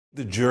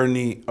The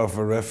journey of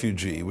a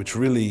refugee, which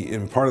really,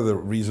 and part of the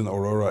reason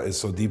Aurora is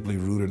so deeply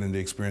rooted in the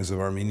experience of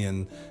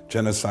Armenian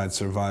genocide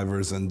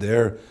survivors and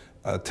their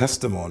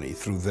testimony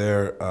through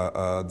their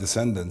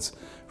descendants,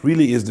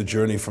 really is the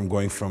journey from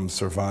going from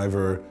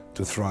survivor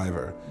to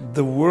thriver.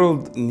 The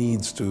world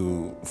needs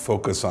to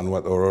focus on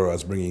what Aurora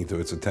is bringing to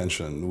its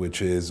attention,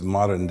 which is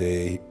modern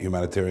day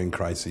humanitarian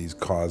crises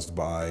caused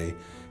by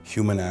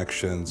human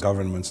actions,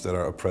 governments that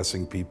are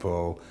oppressing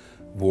people,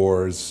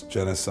 wars,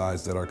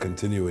 genocides that are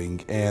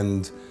continuing,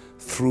 and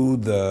through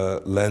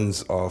the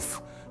lens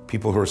of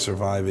people who are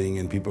surviving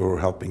and people who are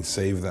helping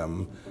save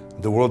them,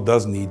 the world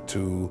does need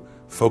to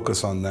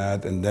focus on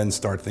that and then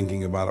start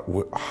thinking about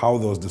how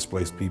those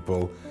displaced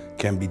people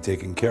can be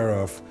taken care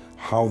of,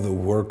 how the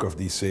work of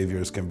these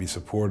saviors can be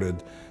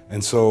supported.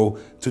 And so,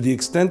 to the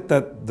extent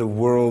that the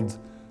world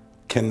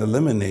can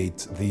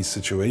eliminate these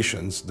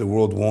situations, the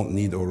world won't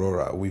need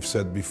Aurora. We've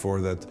said before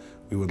that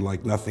we would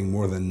like nothing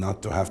more than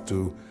not to have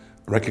to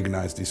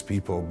recognize these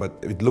people, but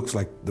it looks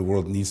like the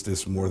world needs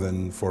this more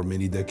than for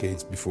many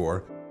decades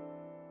before.